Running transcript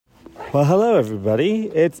Well, hello, everybody.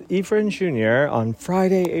 It's Efren Jr. on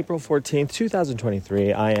Friday, April 14th,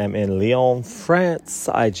 2023. I am in Lyon, France.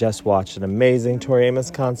 I just watched an amazing Tori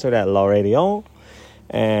Amos concert at Lyon,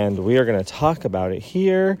 and we are going to talk about it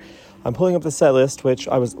here. I'm pulling up the set list, which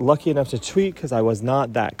I was lucky enough to tweet because I was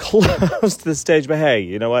not that close to the stage. But hey,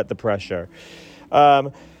 you know what? The pressure.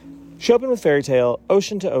 She opened with Fairy Tale,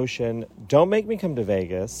 Ocean to Ocean, Don't Make Me Come to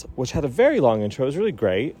Vegas, which had a very long intro. It was really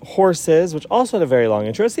great. Horses, which also had a very long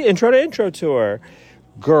intro. It's the intro to intro tour.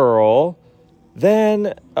 Girl.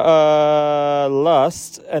 Then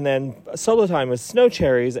Lust. And then solo time with Snow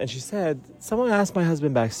Cherries. And she said, someone asked my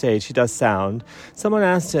husband backstage, he does sound. Someone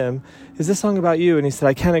asked him, is this song about you? And he said,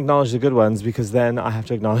 I can't acknowledge the good ones because then I have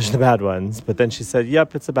to acknowledge the bad ones. But then she said,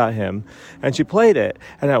 yep, it's about him. And she played it.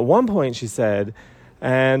 And at one point she said,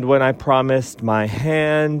 and when I promised my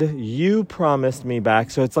hand, you promised me back.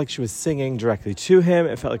 So it's like she was singing directly to him.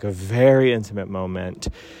 It felt like a very intimate moment.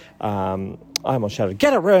 I almost shouted,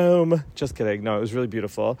 get a room. Just kidding. No, it was really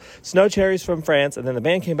beautiful. Snow Cherries from France. And then the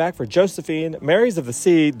band came back for Josephine. Marys of the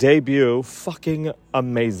Sea debut. Fucking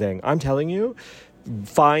amazing. I'm telling you.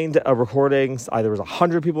 Find a recording. There was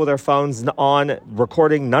 100 people with their phones on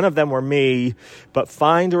recording. None of them were me, but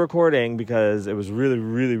find a recording because it was really,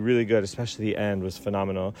 really, really good. Especially the end was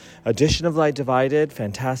phenomenal. Edition of Light Divided,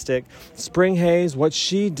 fantastic. Spring Haze, what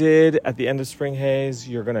she did at the end of Spring Haze,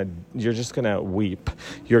 you're just gonna weep.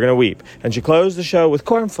 You're gonna weep. And she closed the show with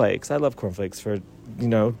cornflakes. I love cornflakes for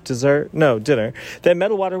dessert. No, dinner. Then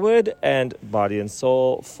Metal Waterwood and Body and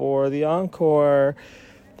Soul for the encore.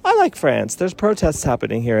 I like France. There's protests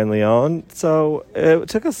happening here in Lyon, so it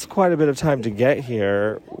took us quite a bit of time to get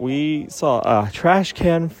here. We saw a trash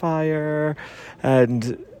can fire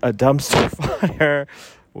and a dumpster fire.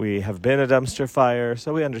 We have been a dumpster fire,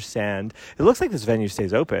 so we understand. It looks like this venue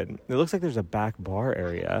stays open. It looks like there's a back bar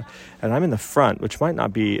area, and I'm in the front, which might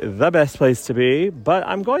not be the best place to be, but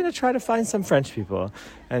I'm going to try to find some French people,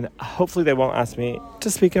 and hopefully they won't ask me to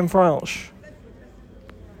speak in French.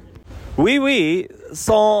 Oui,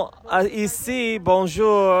 sont ici,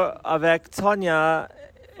 bonjour, avec Tonya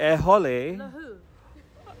et Holly.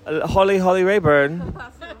 Holly Rayburn.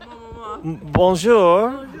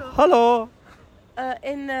 Bonjour. Hello.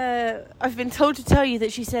 I've been told to tell you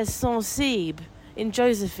that she says sensible in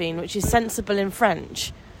Josephine, which is sensible in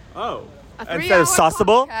French. Oh. Instead of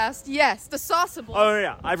sauceable? Yes, the sauceable. Oh,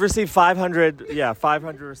 yeah. I've received 500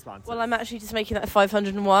 responses. Well, I'm actually just making that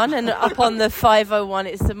 501, and up on the 501,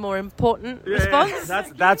 it's the more important response. Yeah.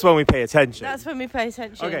 That's when we pay attention. That's when we pay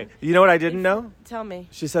attention. Okay. You know what I didn't know? Tell me.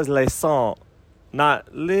 She says les sons, not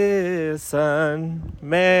listen,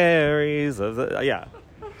 Marys of the... Yeah.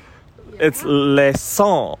 It's les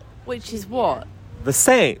sons. Which is what? The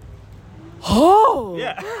saint. Oh!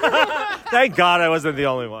 Yeah. Thank God I wasn't the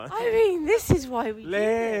only one. I mean, this is why we do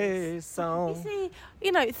this. You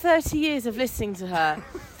see, 30 years of listening to her,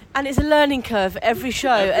 and it's a learning curve every show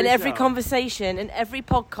every conversation and every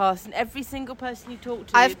podcast and every single person you talk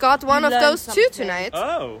to. I've got one of those too tonight.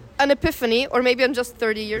 Oh. An epiphany, or maybe I'm just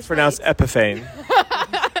 30 years pronounced epiphane.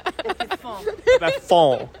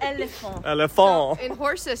 Elephant. Elephant. So, in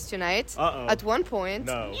Horses tonight, at one point...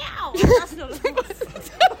 No. That's not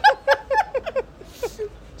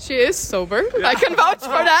She is sober. Yeah. I can vouch for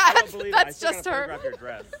that. That's just her.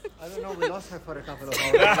 I don't know. We lost her for a couple of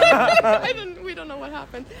hours. We don't know what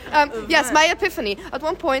happened. Yes, my epiphany. At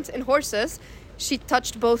one point in Horses, she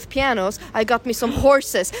touched both pianos. I got me some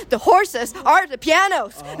horses. The horses are the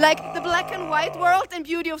pianos. Like the black and white world in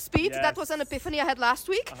Beauty of Speed. Yes. That was an epiphany I had last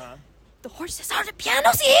week. The horses are the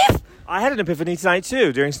pianos, Eve! I had an epiphany tonight,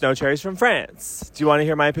 too, during Snow Cherries from France. Do you want to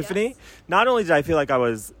hear my epiphany? Yes. Not only did I feel like I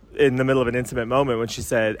was in the middle of an intimate moment when she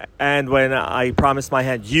said, and when I promised my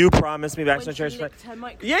hand, you promised me back. When she licked her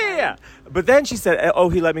microphone. Yeah. But then she said, oh,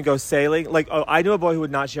 he let me go sailing. Like, oh, I knew a boy who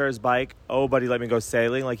would not share his bike. Oh, but he let me go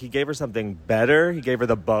sailing. Like, he gave her something better. He gave her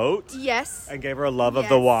the boat. Yes. And gave her a love of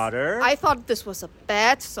the water. I thought this was a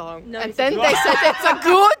bad song. No, and then they said it's a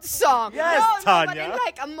good song. Yes, no, Tanya. But in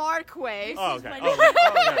like a Mark way. Oh, okay.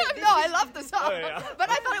 No, I love the song. Oh, yeah. But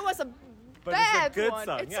I thought it was a bad it's a good one.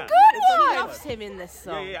 song. It's yeah. a good She one. loves him in this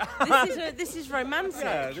song. Yeah. This is romantic.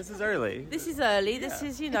 Yeah, this is early. This is early. This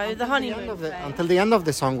is, the honeymoon phase. Until the end of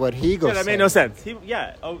the song where he goes Yeah, that made no sense.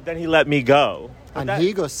 Then he let me go.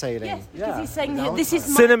 He goes sailing. Yes, because he's saying, this is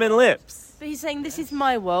my... Cinnamon lips. But he's saying, this is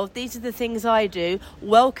my world. These are the things I do.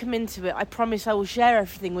 Welcome into it. I promise I will share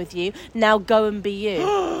everything with you. Now go and be you.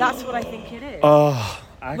 That's what I think it is. Oh,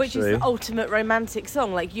 actually. Which is the ultimate romantic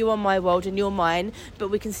song. Like, you are my world and you're mine, but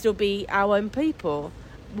we can still be our own people.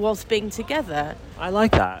 whilst being together. I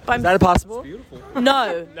like that. But Is that possible? Beautiful.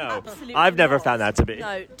 No, No. absolutely I've never not. found that to be.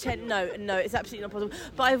 No, no, it's absolutely not possible.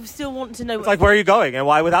 But I still want to know. It's like, where are you going and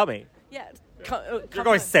why without me? Yeah, You're come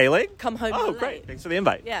going home. sailing? Come home. Oh, late. great. Thanks for the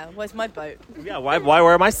invite. Yeah, where's my boat? Yeah, why where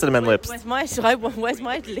are my cinnamon lips? Where's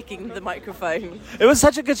my licking the microphone? It was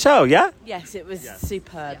such a good show, yeah? Yes, it was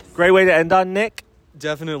superb. Great way to end on, Nick.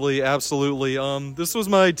 Definitely, absolutely. This was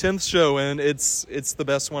my 10th show, and it's the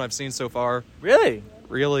best one I've seen so far. Really?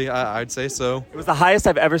 Really, I'd say so. It was the highest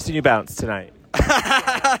I've ever seen you bounce tonight.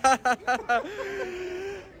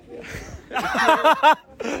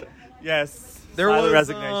 Yes. There Silent was,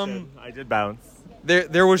 resignation. I did bounce.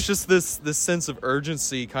 There was just this sense of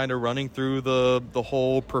urgency kind of running through the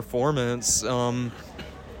whole performance.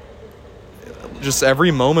 Just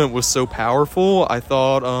every moment was so powerful. I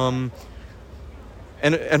thought,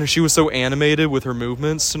 and she was so animated with her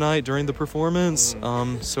movements tonight during the performance.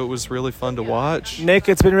 So it was really fun to watch. Nick,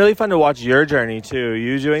 it's been really fun to watch your journey too.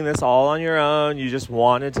 You doing this all on your own. You just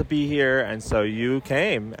wanted to be here, and so you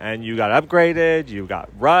came and you got upgraded.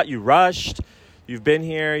 You rushed. You've been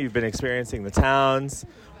here. You've been experiencing the towns.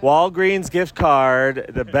 Walgreens gift card,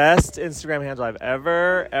 the best Instagram handle I've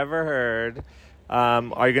ever heard.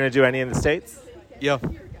 Are you going to do any in the States? Yeah.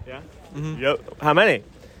 Yeah. Mm-hmm. Yep. How many?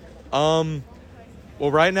 Well,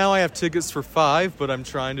 right now I have tickets for 5, but I'm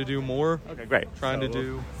trying to do more. Okay, great.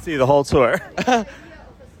 See the whole tour.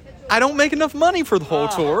 I don't make enough money for the whole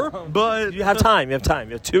tour, but You have time. You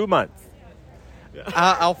have 2 months.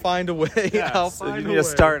 I'll find a way. So you need a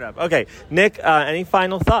startup. Okay, Nick. Any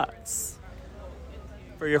final thoughts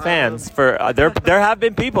for your fans? For there have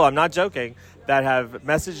been people. I'm not joking. That have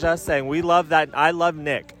messaged us saying we love that. I love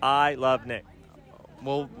Nick. I love Nick.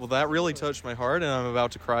 Well, that really touched my heart, and I'm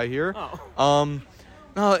about to cry here. Oh.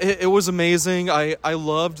 No, it was amazing. I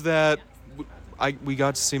loved that we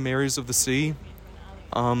got to see Marys of the Sea.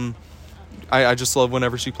 I just love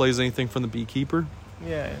whenever she plays anything from The Beekeeper.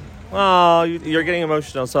 Yeah. Oh, you're getting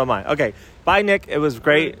emotional. So am I. Okay. Bye, Nick. It was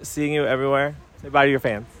great seeing you everywhere. Say bye to your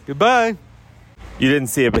fans. Goodbye. You didn't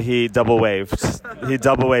see it, but he double waved. He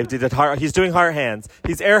double waved. He did heart. He's doing heart hands.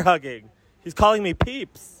 He's air hugging. He's calling me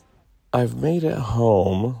peeps. I've made it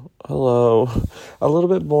home. Hello. A little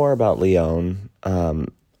bit more about Lyon.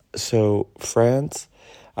 So France,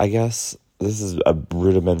 I guess this is a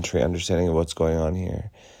rudimentary understanding of what's going on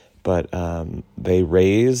here, but they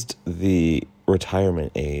raised the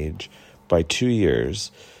retirement age by 2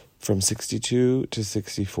 years from 62 to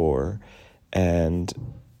 64, and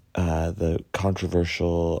the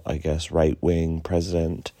controversial, I guess, right-wing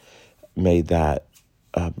president made that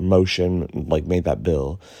motion, made that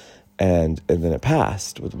bill, and then it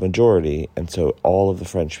passed with a majority, and so all of the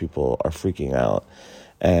French people are freaking out,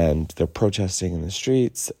 and they're protesting in the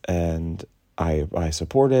streets, and I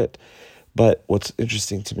support it. But what's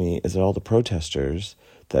interesting to me is that all the protesters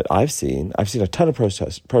that I've seen a ton of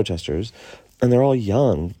protesters, and they're all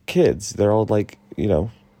young kids. They're all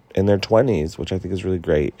in their 20s, which I think is really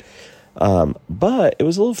great. But it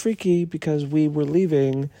was a little freaky because we were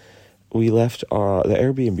leaving. We left the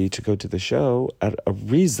Airbnb to go to the show at a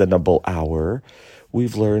reasonable hour.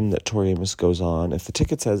 We've learned that Tori Amos goes on. If the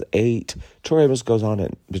ticket says 8, Tori Amos goes on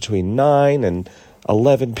at between 9 and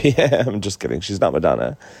 11 p.m. Just kidding. She's not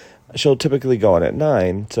Madonna. She'll typically go on at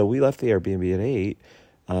 9. So we left the Airbnb at 8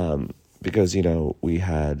 because, we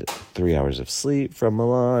had 3 hours of sleep from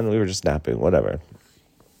Milan. We were just napping, whatever.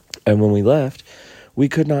 And when we left, we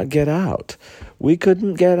could not get out. We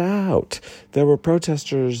couldn't get out. There were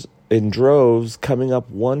protesters in droves coming up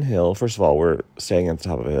one hill. First of all, we're staying at the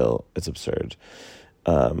top of a hill. It's absurd.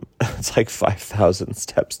 It's like 5,000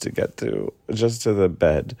 steps to get to, just to the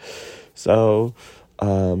bed. So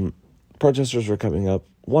protesters were coming up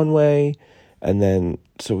one way, and then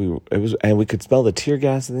we could smell the tear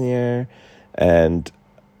gas in the air, and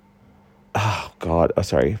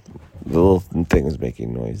sorry, the little thing is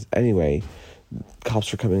making noise. Anyway,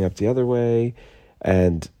 cops were coming up the other way,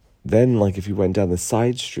 and then if you went down the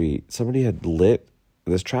side street, somebody had lit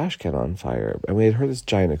this trash can on fire, and we had heard this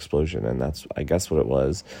giant explosion, and that's, I guess, what it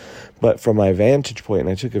was. But from my vantage point, and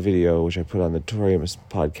I took a video, which I put on the Tori Amos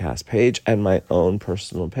podcast page and my own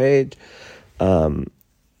personal page,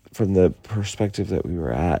 from the perspective that we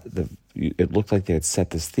were at, it looked like they had set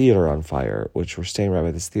this theater on fire, which we're staying right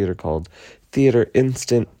by this theater called Theater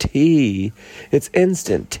Instant Tea. It's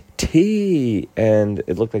Instant Tea, and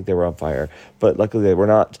it looked like they were on fire, but luckily they were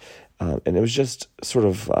not. And it was just sort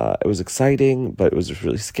of, it was exciting, but it was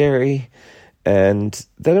really scary. And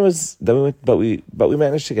then we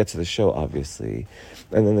managed to get to the show, obviously.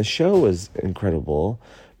 And then the show was incredible.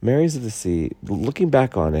 Marys of the Sea, looking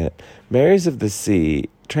back on it, Marys of the Sea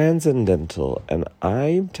transcendental. And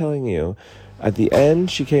I'm telling you, at the end,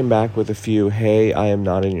 she came back with a few, hey, I am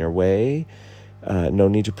not in your way. No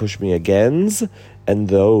need to push me agains. And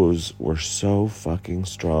those were so fucking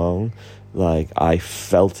strong. Like, I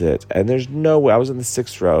felt it. And there's no way. I was in the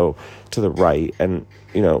 6th row to the right. And,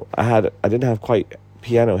 you know, I didn't have quite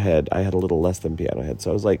piano head. I had a little less than piano head. So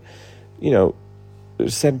I was like, you know,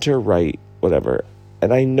 center, right, whatever.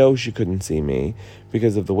 And I know she couldn't see me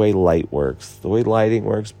because of the way light works, the way lighting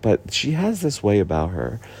works. But she has this way about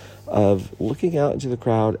her of looking out into the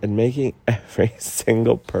crowd and making every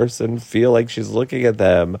single person feel like she's looking at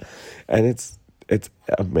them. And it's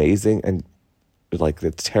amazing, and like,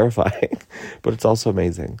 it's terrifying, but it's also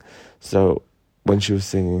amazing. So when she was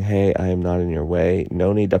singing, hey, I am not in your way,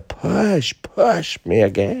 no need to push me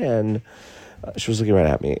again, she was looking right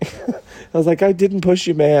at me. I was like, I didn't push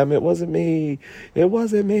you, ma'am. It wasn't me.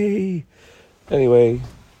 Anyway,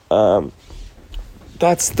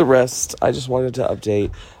 that's the rest. I just wanted to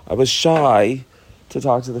update. I was shy to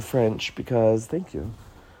talk to the French because, thank you.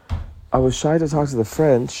 I was shy to talk to the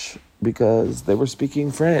French because they were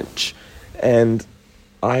speaking French and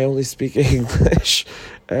I only speak English,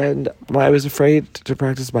 and I was afraid to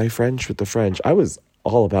practice my French with the French. I was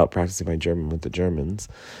all about practicing my German with the Germans,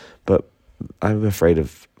 but I'm afraid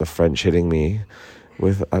of the French hitting me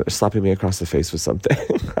with slapping me across the face with something.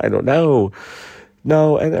 I don't know.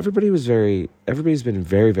 No, and everybody's been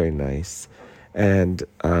very, very nice. And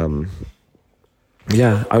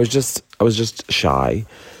yeah, I was just shy.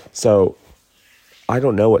 So I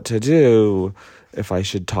don't know what to do, if I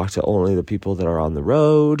should talk to only the people that are on the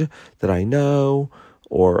road that I know,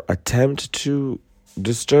 or attempt to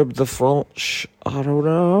disturb the French. I don't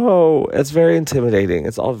know. It's very intimidating.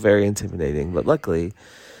 It's all very intimidating. But luckily,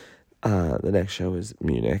 the next show is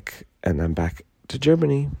Munich, and I'm back to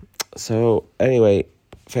Germany. So anyway,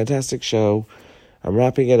 fantastic show. I'm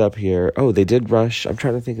wrapping it up here. Oh, they did rush. I'm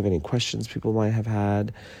trying to think of any questions people might have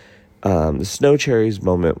had. The Snow Cherries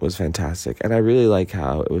moment was fantastic, and I really like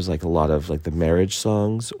how it was like a lot of like the marriage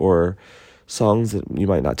songs, or songs that you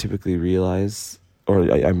might not typically realize,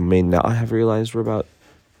 or I may not have realized were about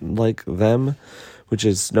like them, which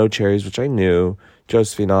is Snow Cherries, which I knew,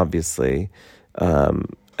 Josephine obviously,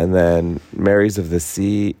 and then Marys of the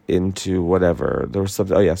Sea into whatever. There was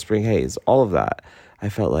something, Spring Haze, all of that. I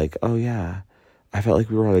felt like, I felt like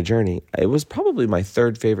we were on a journey. It was probably my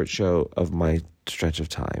 3rd favorite show of my stretch of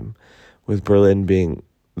time, with Berlin being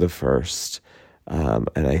the first, and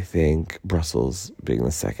I think Brussels being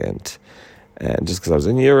the second. And just because I was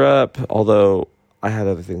in Europe, although I had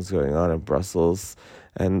other things going on in Brussels,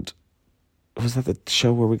 and was that the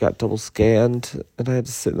show where we got double scanned and I had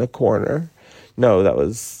to sit in the corner? No, that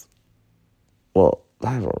was, well,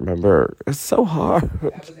 I don't remember. It's so hard.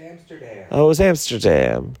 That was Amsterdam. Oh, it was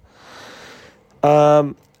Amsterdam.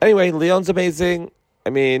 Anyway, Lyon's amazing. I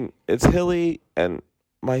mean, it's hilly and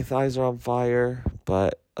my thighs are on fire,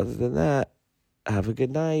 but other than that, have a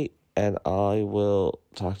good night, and I will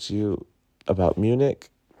talk to you about Munich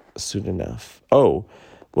soon enough. Oh,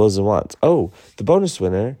 Wills and Wants. Oh, the bonus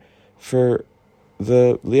winner for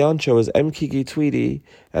the Lyon show is M. Kiki Tweedy,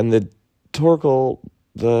 and the Torkel,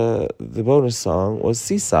 the bonus song was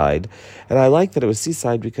Seaside. And I like that it was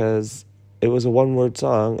Seaside because it was a one-word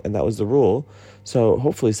song, and that was the rule. So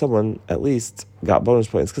hopefully someone at least got bonus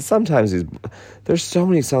points, because sometimes there's so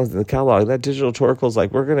many songs in the catalog. That Digital Torkel's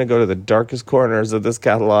like, we're going to go to the darkest corners of this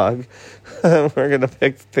catalog. We're going to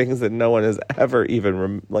pick things that no one has ever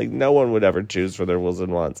even, no one would ever choose for their Wills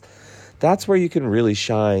and Wants. That's where you can really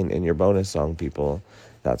shine in your bonus song, people.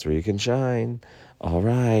 That's where you can shine. All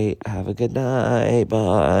right. Have a good night.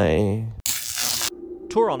 Bye.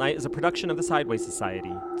 Tour All Night is a production of the Sideway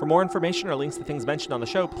Society. For more information or links to things mentioned on the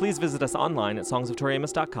show, please visit us online at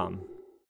songsoftoriamus.com.